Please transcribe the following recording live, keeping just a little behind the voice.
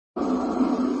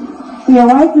So your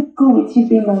wife is cool with you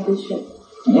being on the show?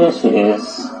 Yes, she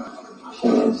is. She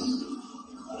is.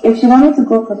 If she wanted to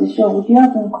go for the show, would you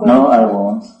have been cool? No, I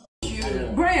won't.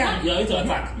 Brian! You are going to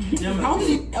attack. How do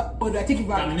you... I take it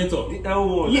back. Terminator.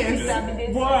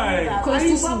 Yes. Why?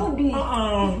 Because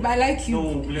I like you.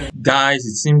 No, guys,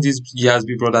 it seems this year's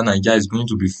Big Brother Naija is going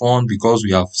to be fun because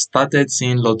we have started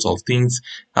seeing lots of things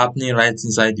happening right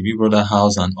inside the Big Brother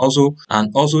house, and also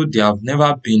there have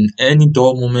never been any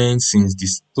dull moments since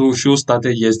the show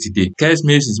started yesterday. Kess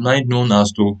made his mind known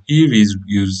as to if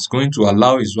he's going to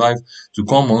allow his wife to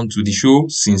come on to the show,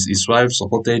 since his wife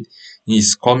supported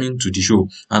his coming to the show.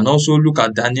 And also look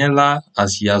at Daniella,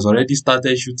 as she has already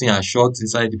started shooting her shots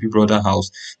inside the Big Brother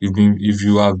house. If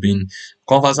you have been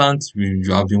conversant,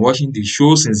 you have been watching the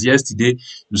show since yesterday,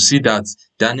 you see that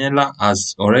Daniella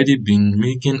has already been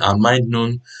making her mind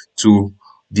known to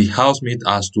the housemate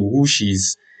as to who she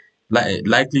is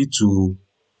likely to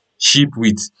ship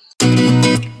with.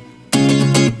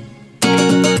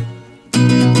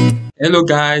 Hello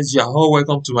guys, you are all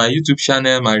welcome to my YouTube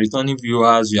channel. My returning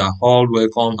viewers, you are all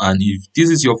welcome, and if this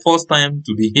is your first time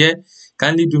to be here,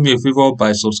 kindly do me a favor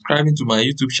by subscribing to my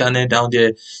YouTube channel down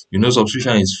there. You know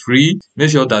subscription is free.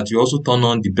 Make sure that you also turn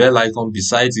on the bell icon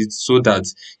beside it so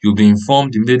that you'll be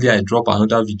informed immediately I drop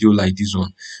another video like this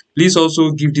one. Please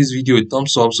also give this video a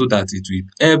thumbs up so that it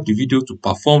will help the video to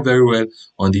perform very well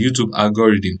on the YouTube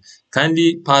algorithm.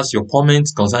 Kindly pass your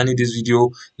comments concerning this video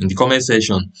in the comment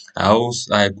section.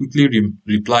 I quickly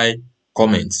reply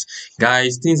comments.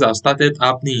 Guys, things have started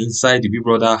happening inside the Big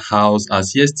Brother house,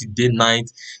 as yesterday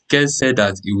night Kess said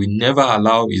that he will never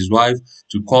allow his wife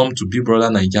to come to Big Brother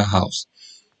Naija house.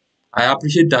 I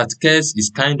appreciate that Kess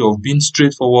is kind of being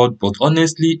straightforward, but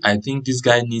honestly I think this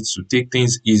guy needs to take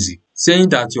things easy. Saying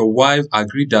that your wife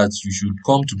agreed that you should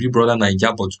come to Big Brother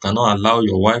Naija but you cannot allow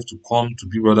your wife to come to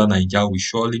Big Brother Naija will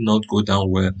surely not go down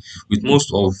well with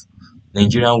most of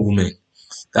Nigerian women.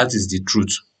 That is the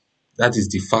truth. That is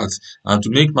the fact. And to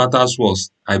make matters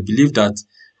worse, I believe that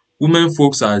women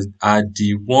folks are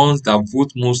the ones that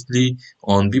vote mostly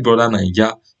on Big Brother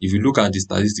Naija. If you look at the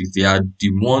statistics, they are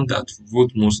the ones that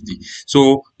vote mostly.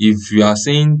 So if you are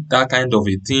saying that kind of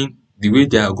a thing, the way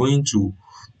they are going to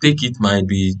take it might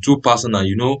be too personal.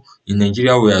 You know, in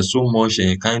Nigeria we are so much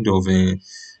kind of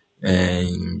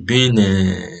being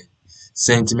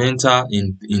sentimental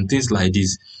in things like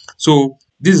this. So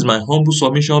this is my humble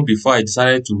submission before I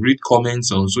decided to read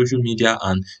comments on social media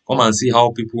and come and see how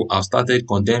people have started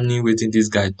condemning wetin this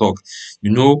guy talk.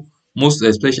 You know, most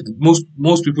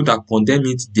people that condemn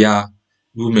it, they are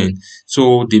women.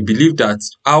 So they believe that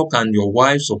how can your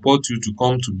wife support you to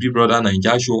come to Big Brother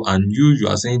Naija show, and you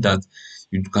are saying that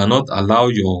you cannot allow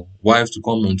your wife to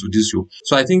come onto this show.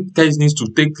 So I think guys needs to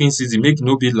take things easy, make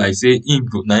no be like say him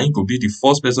go be the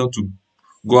first person to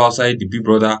go outside the Big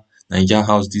Brother Naija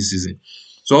house this season.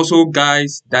 So also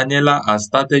guys, Daniella has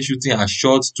started shooting her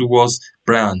shots towards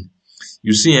Brian.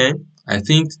 You see, I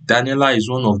think Daniella is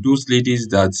one of those ladies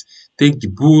that take the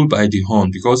bull by the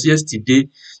horn, because yesterday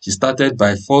she started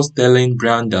by first telling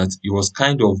Brian that he was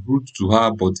kind of rude to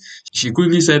her, but she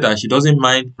quickly said that she doesn't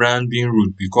mind Brian being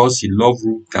rude because she loves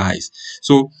rude guys.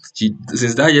 So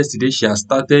since that yesterday, she has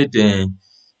started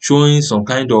showing some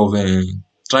kind of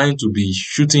trying to be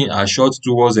shooting her shot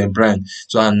towards Brian.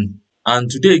 So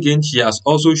and today again, she has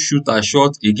also shoot her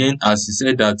shot again, as she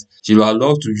said that she will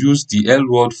love to use the L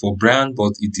word for Brian,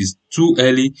 but it is too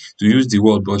early to use the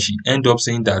word, but she end up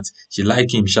saying that she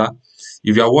like him sha.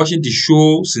 If you are watching the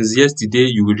show since yesterday,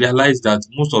 you will realize that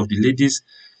most of the ladies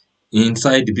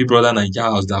inside the Big Brother Naija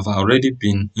house that have already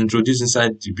been introduced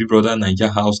inside the Big Brother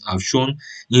Naija house have shown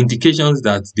indications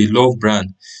that they love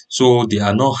Brian. So they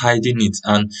are not hiding it,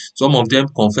 and some of them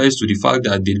confess to the fact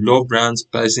that they love Brian's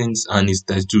piercings and his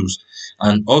tattoos,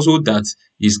 and also that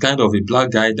he's kind of a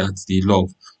black guy that they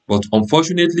love. But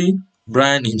unfortunately,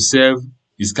 Brian himself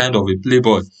is kind of a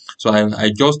playboy. So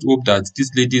I just hope that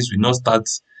these ladies will not start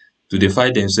to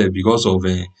defy themselves because of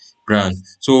Brian.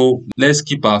 So let's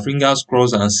keep our fingers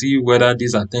crossed and see whether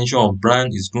this attention on Brian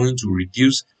is going to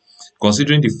reduce,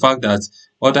 considering the fact that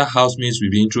other housemates will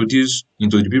be introduced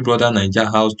into the Big Brother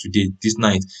Naija house today, this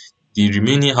night. The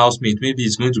remaining housemate, maybe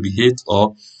it's going to be 8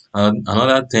 or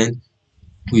another 10.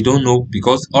 We don't know,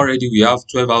 because already we have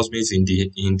 12 housemates in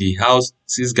the house.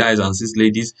 6 guys and 6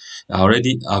 ladies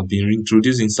already have been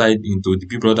introduced inside into the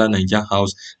Big Brother Naija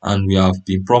house, and we have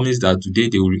been promised that today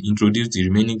they will introduce the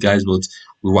remaining guys, but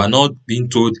we were not being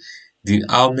told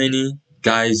how many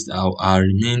guys are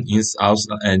remain in house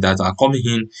and that are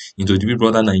coming into the Big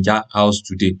Brother Naija house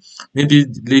today. Maybe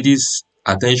ladies'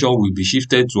 attention will be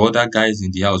shifted to other guys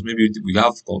in the house. Maybe we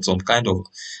have some kind of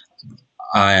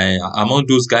among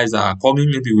those guys that are coming,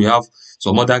 maybe we have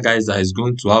some other guys that is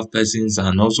going to have persons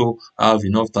and also have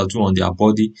enough tattoo on their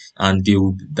body, and they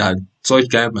will, that such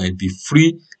guy might be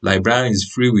free like Brian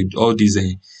is free with all these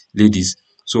ladies.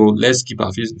 So let's keep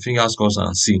our fingers crossed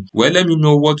and see. Well, let me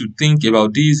know what you think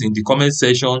about this in the comment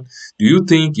section. Do you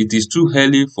think it is too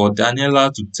early for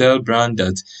Daniella to tell Brian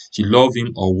that she loves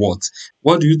him or what?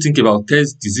 What do you think about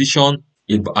Kess's decision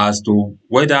as to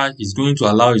whether he's going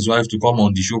to allow his wife to come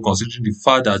on the show, considering the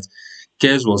fact that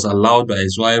Kess was allowed by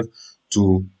his wife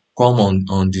to come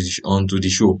onto the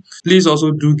show? Please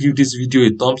also do give this video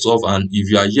a thumbs up, and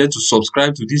if you are yet to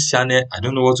subscribe to this channel, I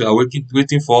don't know what you are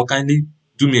waiting for. Kindly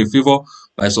do me a favor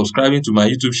by subscribing to my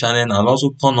YouTube channel, and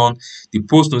also turn on the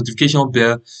post notification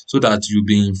bell so that you'll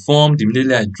be informed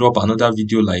immediately I drop another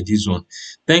video like this one.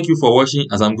 Thank you for watching,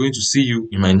 as I'm going to see you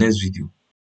in my next video.